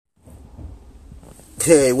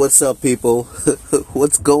Hey, what's up, people?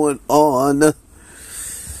 What's going on?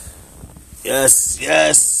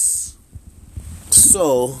 Yes.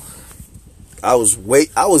 So, I was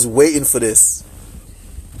waiting for this.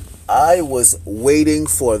 I was waiting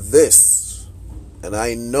for this. And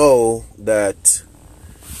I know that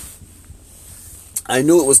I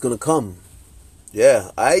knew it was going to come. Yeah,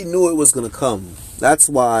 I knew it was going to come. That's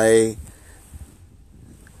why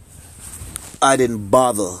I didn't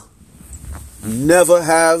bother. Never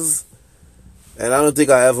have, and I don't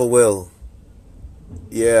think I ever will.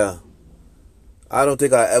 Yeah. I don't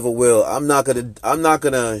think I ever will. I'm not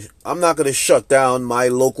gonna shut down my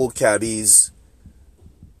local cabbies,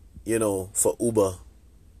 for Uber.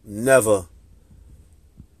 Never.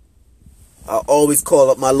 I always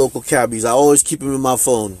call up my local cabbies. I always keep them in my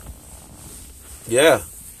phone. Yeah.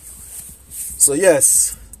 So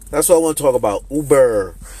yes, that's what I want to talk about.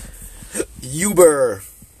 Uber.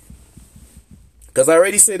 Because I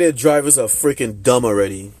already say their drivers are freaking dumb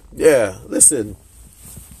already. Yeah, listen.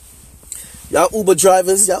 Y'all Uber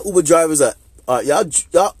drivers are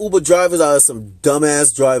y'all Uber drivers are some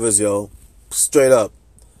dumbass drivers, yo. Straight up.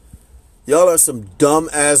 Y'all are some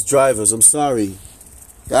dumbass drivers. I'm sorry.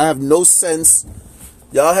 Y'all have no sense.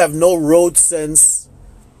 Y'all have no road sense.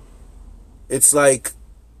 It's like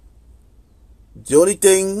the only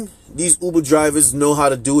thing these Uber drivers know how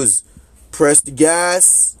to do is press the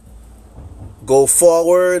gas, go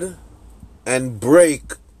forward, and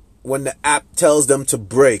brake when the app tells them to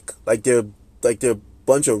brake. Like they're a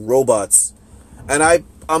bunch of robots. And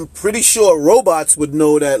I'm pretty sure robots would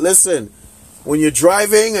know that, listen, when you're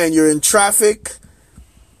driving and you're in traffic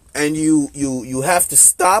and you have to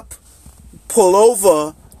stop, pull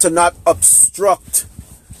over to not obstruct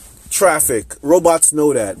traffic. Robots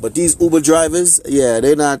know that. But these Uber drivers, yeah,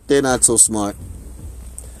 they're not so smart.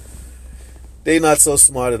 They're not so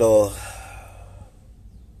smart at all.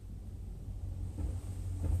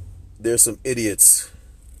 They're some idiots.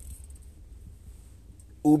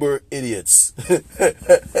 Uber idiots.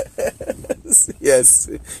 Yes.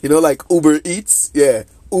 Like Uber Eats? Yeah.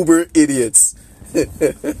 Uber idiots.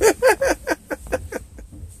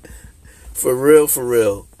 For real.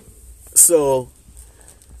 So,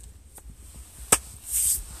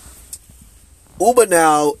 Uber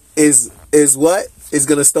now is what? Is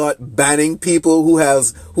going to start banning people who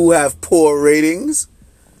have poor ratings?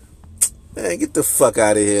 Man, get the fuck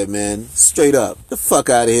out of here, man. Straight up. The fuck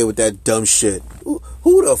out of here with that dumb shit. Who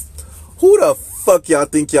the fuck y'all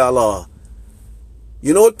think y'all are?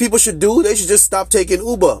 You know what people should do? They should just stop taking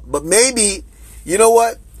Uber. But maybe, you know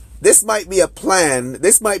what? This might be a plan.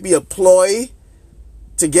 This might be a ploy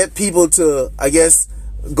to get people to, I guess,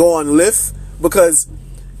 go on Lyft. Because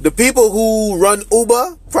the people who run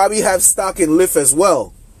Uber probably have stock in Lyft as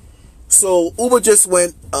well. So Uber just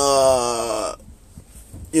went,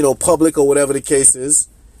 public or whatever the case is.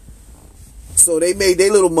 So they made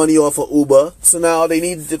their little money off of Uber. So now they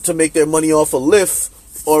need to make their money off of Lyft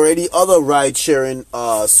or any other ride sharing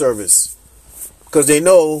service. Because they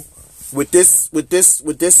know with this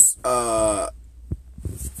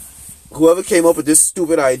whoever came up with this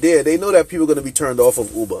stupid idea, they know that people are going to be turned off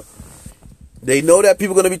of Uber. They know that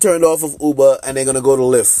people are going to be turned off of Uber and they're going to go to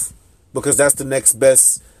Lyft. Because that's the next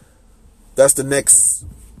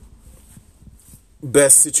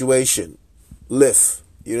best situation. Lyft.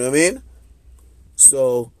 You know what I mean?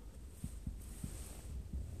 So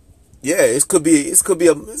yeah, it could be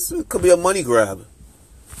a money grab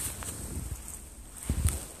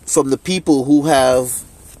from the people who have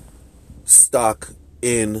stock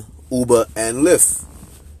in Uber and Lyft.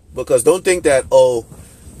 Because don't think that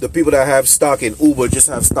the people that have stock in Uber just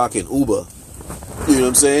have stock in Uber. You know what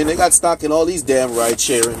I'm saying? They got stock in all these damn ride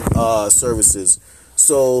sharing services.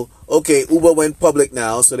 So, okay, Uber went public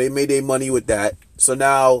now, so they made their money with that. So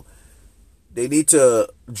now they need to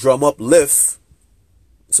drum up Lyft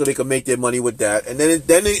so they can make their money with that. And then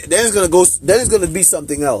it's gonna be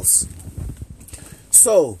something else.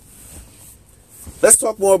 So, let's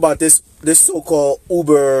talk more about this so-called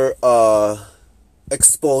Uber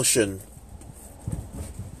expulsion.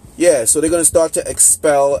 Yeah, so they're going to start to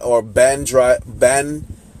expel or ban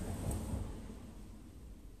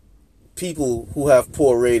people who have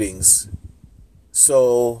poor ratings.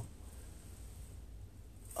 So,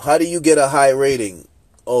 how do you get a high rating?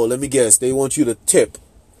 Oh, let me guess. They want you to tip.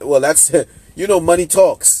 Well, that's, money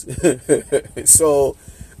talks. So,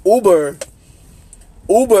 what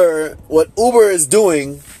Uber is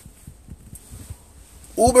doing,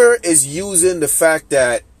 Uber is using the fact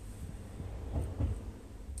that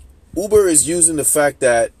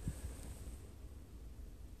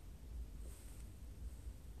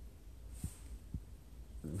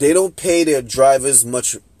they don't pay their drivers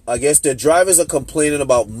much. I guess their drivers are complaining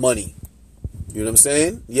about money. You know what I'm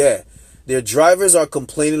saying? Yeah. Their drivers are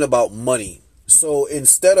complaining about money. So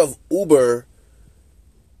instead of Uber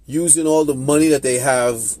using all the money that they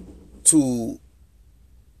have to,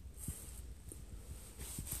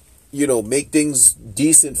 make things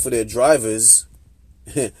decent for their drivers,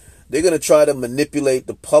 they're going to try to manipulate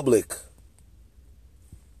the public.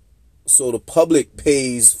 So the public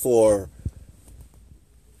pays for,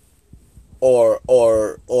 or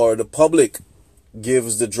the public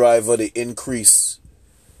gives the driver the increase.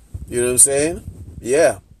 You know what I'm saying?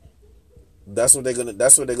 Yeah. That's what they're gonna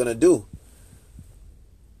do.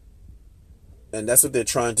 And that's what they're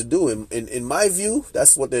trying to do. In my view,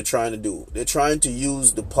 that's what they're trying to do. They're trying to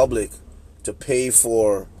use the public to pay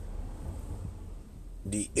for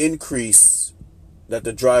the increase that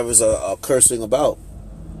the drivers are cursing about.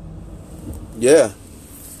 Yeah.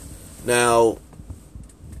 Now,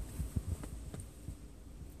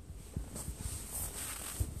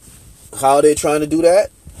 how are they trying to do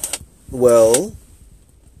that? Well,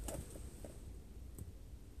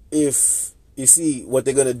 if you see, what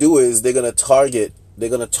they're gonna do is they're gonna target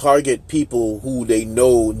people who they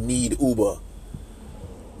know need Uber.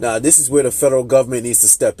 Now, this is where the federal government needs to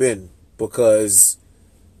step in, because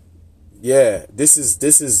yeah, this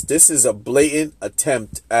is a blatant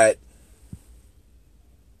attempt at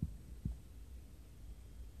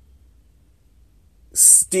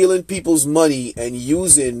stealing people's money and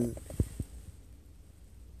using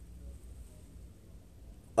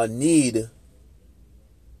a need,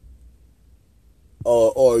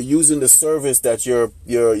 or using the service that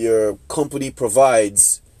your company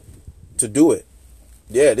provides to do it.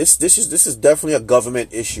 Yeah, this is definitely a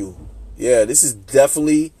government issue. Yeah, this is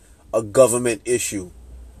definitely a government issue.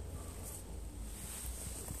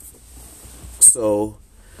 So,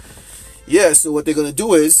 yeah, so what they're gonna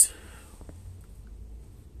do is,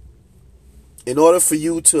 in order for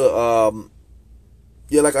you to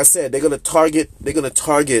like I said, they're gonna target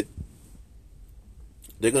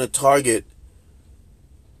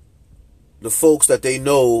the folks that they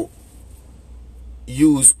know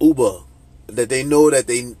use Uber, that they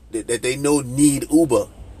know need Uber.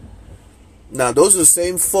 Now, those are the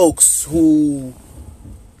same folks who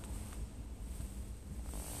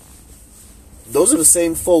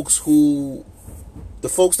the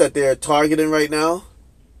folks that they're targeting right now.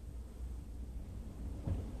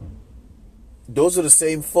 Those are the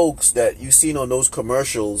same folks that you seen on those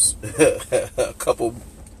commercials a couple,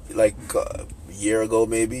 like a year ago,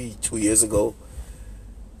 maybe 2 years ago,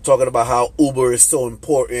 talking about how Uber is so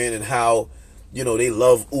important and how, they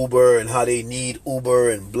love Uber and how they need Uber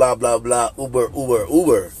and blah, blah, blah, Uber.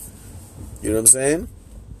 You know what I'm saying?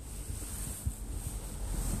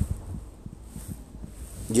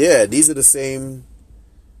 Yeah, those are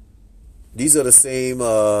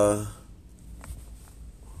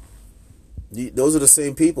the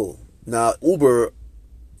same people. Now, Uber,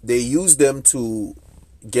 they use them to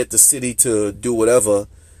get the city to do whatever.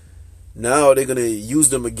 Now they're going to use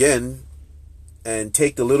them again and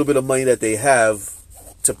take the little bit of money that they have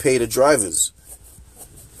to pay the drivers.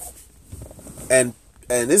 And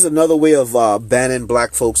this is another way of banning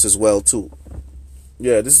black folks as well, too.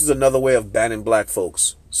 Yeah, this is another way of banning black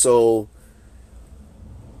folks. So,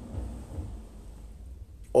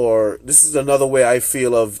 or this is another way I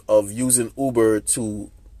feel of using Uber to,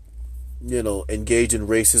 engage in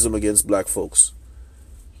racism against black folks.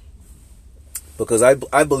 Because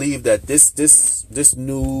I believe that this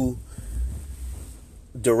new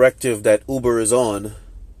directive that Uber is on,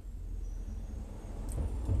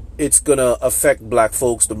 it's gonna affect black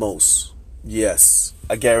folks the most. Yes,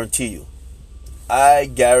 I guarantee you.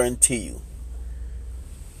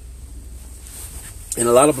 And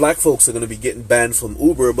a lot of black folks are going to be getting banned from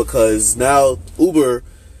Uber, because now Uber,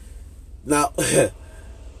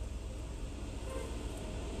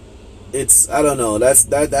 it's, I don't know,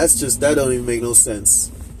 that don't even make no sense.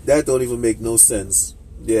 That don't even make no sense.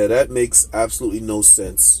 Yeah, that makes absolutely no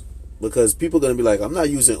sense, because people are going to be like, I'm not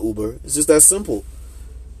using Uber. It's just that simple.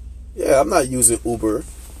 Yeah, I'm not using Uber.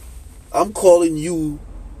 I'm calling you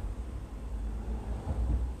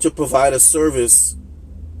to provide a service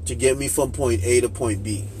to get me from point A to point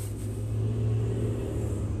B.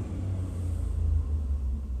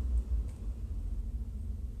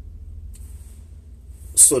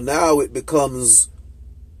 So now it becomes,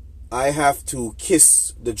 I have to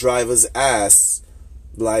kiss the driver's ass,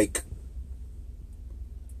 like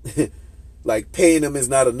like paying them is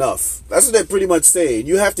not enough. That's what they're pretty much saying.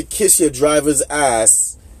 You have to kiss your driver's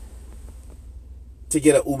ass to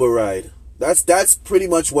get an Uber ride. That's pretty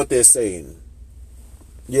much what they're saying.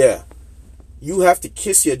 Yeah. you have to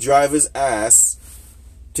kiss your driver's ass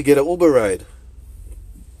to get an Uber ride.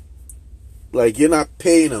 Like, you're not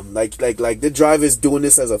paying him. Like the driver's doing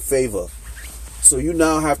this as a favor. So you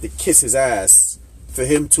now have to kiss his ass for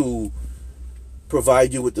him to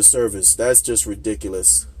provide you with the service. That's just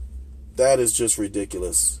ridiculous. That is just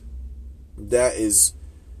ridiculous. That's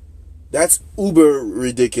uber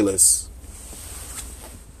ridiculous.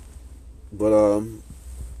 But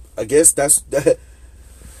I guess that's what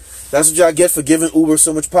y'all get for giving Uber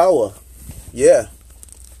so much power. Yeah.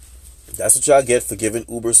 That's what y'all get for giving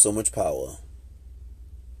Uber so much power.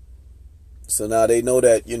 So now they know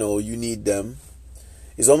that, you know, you need them.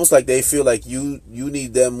 It's almost like they feel like you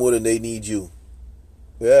need them more than they need you.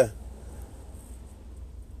 Yeah.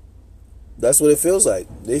 That's what it feels like.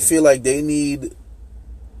 They feel like they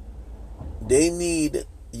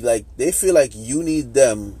feel like you need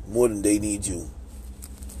them more than they need you.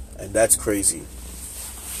 And that's crazy.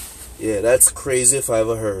 Yeah, that's crazy if I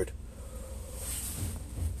ever heard.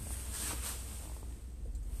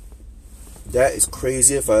 That is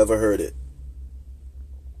crazy if I ever heard it.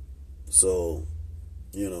 So,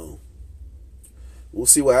 you know, we'll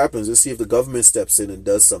see what happens. Let's see if the government steps in and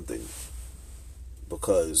does something.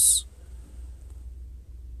 Because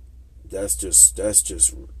that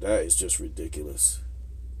is just ridiculous.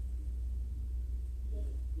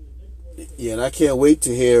 Yeah, and I can't wait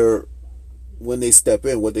to hear when they step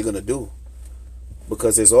in what they're gonna do.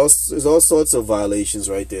 Because there's all sorts of violations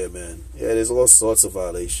right there, man. Yeah, there's all sorts of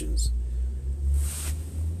violations.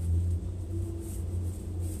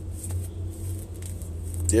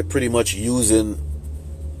 They're pretty much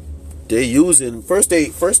first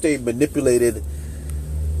they manipulated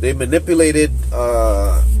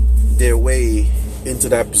their way into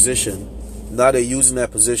that position. Now they're using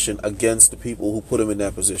that position against the people who put them in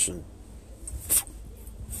that position.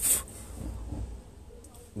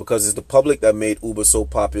 Because it's the public that made Uber so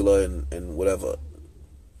popular and whatever.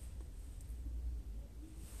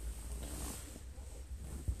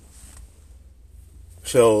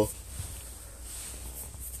 So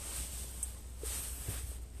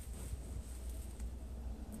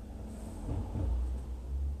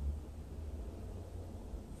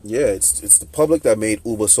yeah, it's the public that made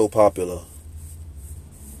Uber so popular.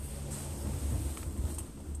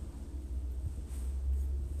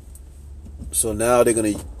 So now they're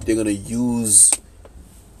gonna use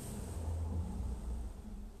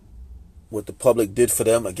what the public did for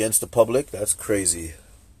them against the public. That's crazy.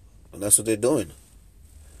 And that's what they're doing.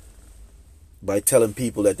 By telling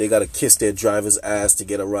people that they gotta kiss their driver's ass to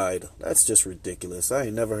get a ride. That's just ridiculous. I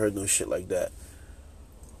ain't never heard no shit like that.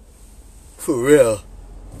 For real.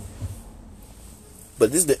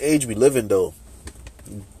 But this is the age we live in, though.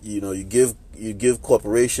 You know, you give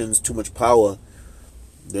corporations too much power,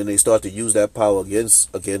 then they start to use that power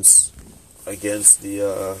against the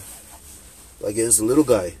little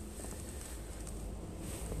guy.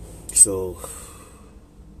 So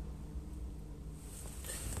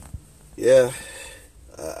yeah,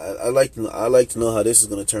 I like to know how this is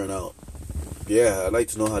gonna turn out. Yeah, I'd like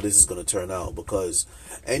to know how this is gonna turn out because,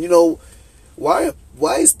 and you know, why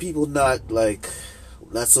is people not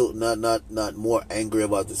more angry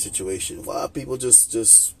about the situation? Why are people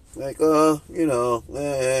just like, you know,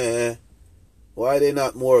 why are they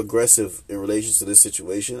not more aggressive in relation to this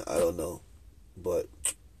situation? I don't know, but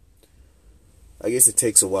I guess it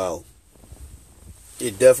takes a while.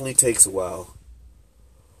 It definitely takes a while.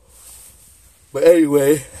 But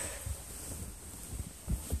anyway,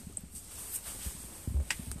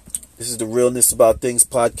 this is the Realness About Things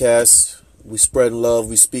podcast. We spreading love,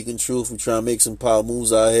 we speaking truth, we trying to make some power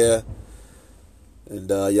moves out here. And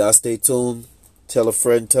y'all stay tuned. Tell a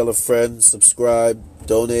friend, subscribe,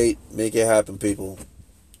 donate, make it happen, people.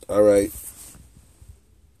 All right.